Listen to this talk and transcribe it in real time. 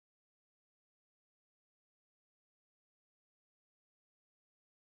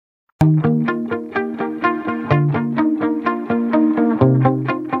You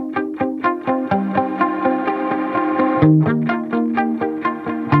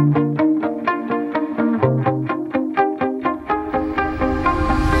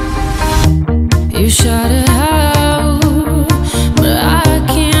shout it out, but I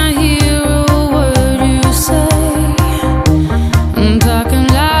can't hear a word you say. I'm talking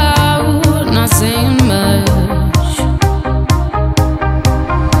loud, not saying much.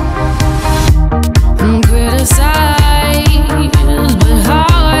 I'm criticized, but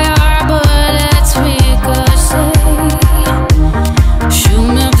how your bullets ricochet. Shoot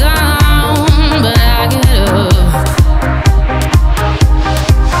me down, but I get up.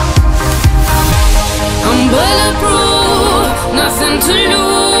 I'm bulletproof, nothing to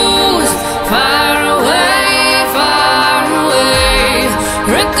lose. Far away,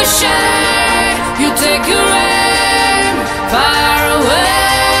 ricochet. You take your aim. Far away.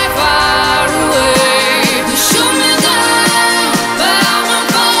 You shoot me down, but I won't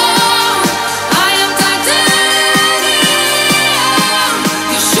fall. I am titanium.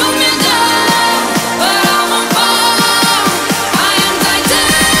 You shoot me down, but I won't fall. I am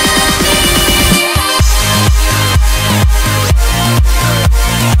titanium.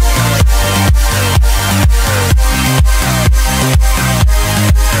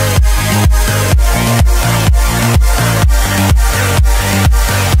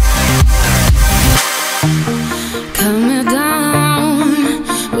 Cut me down,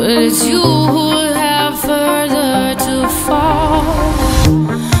 but it's you who have further to fall.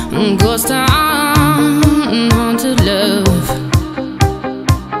 Ghost town, haunted love.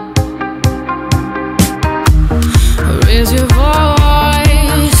 Raise your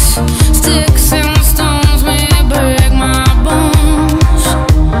voice, sticks and stones may break my bones.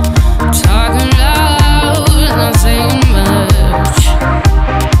 Talking loud, not saying much.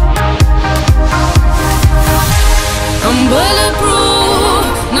 I'm bulletproof,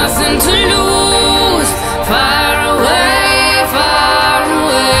 nothing to lose. Far away,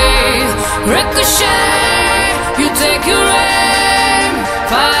 ricochet. You take your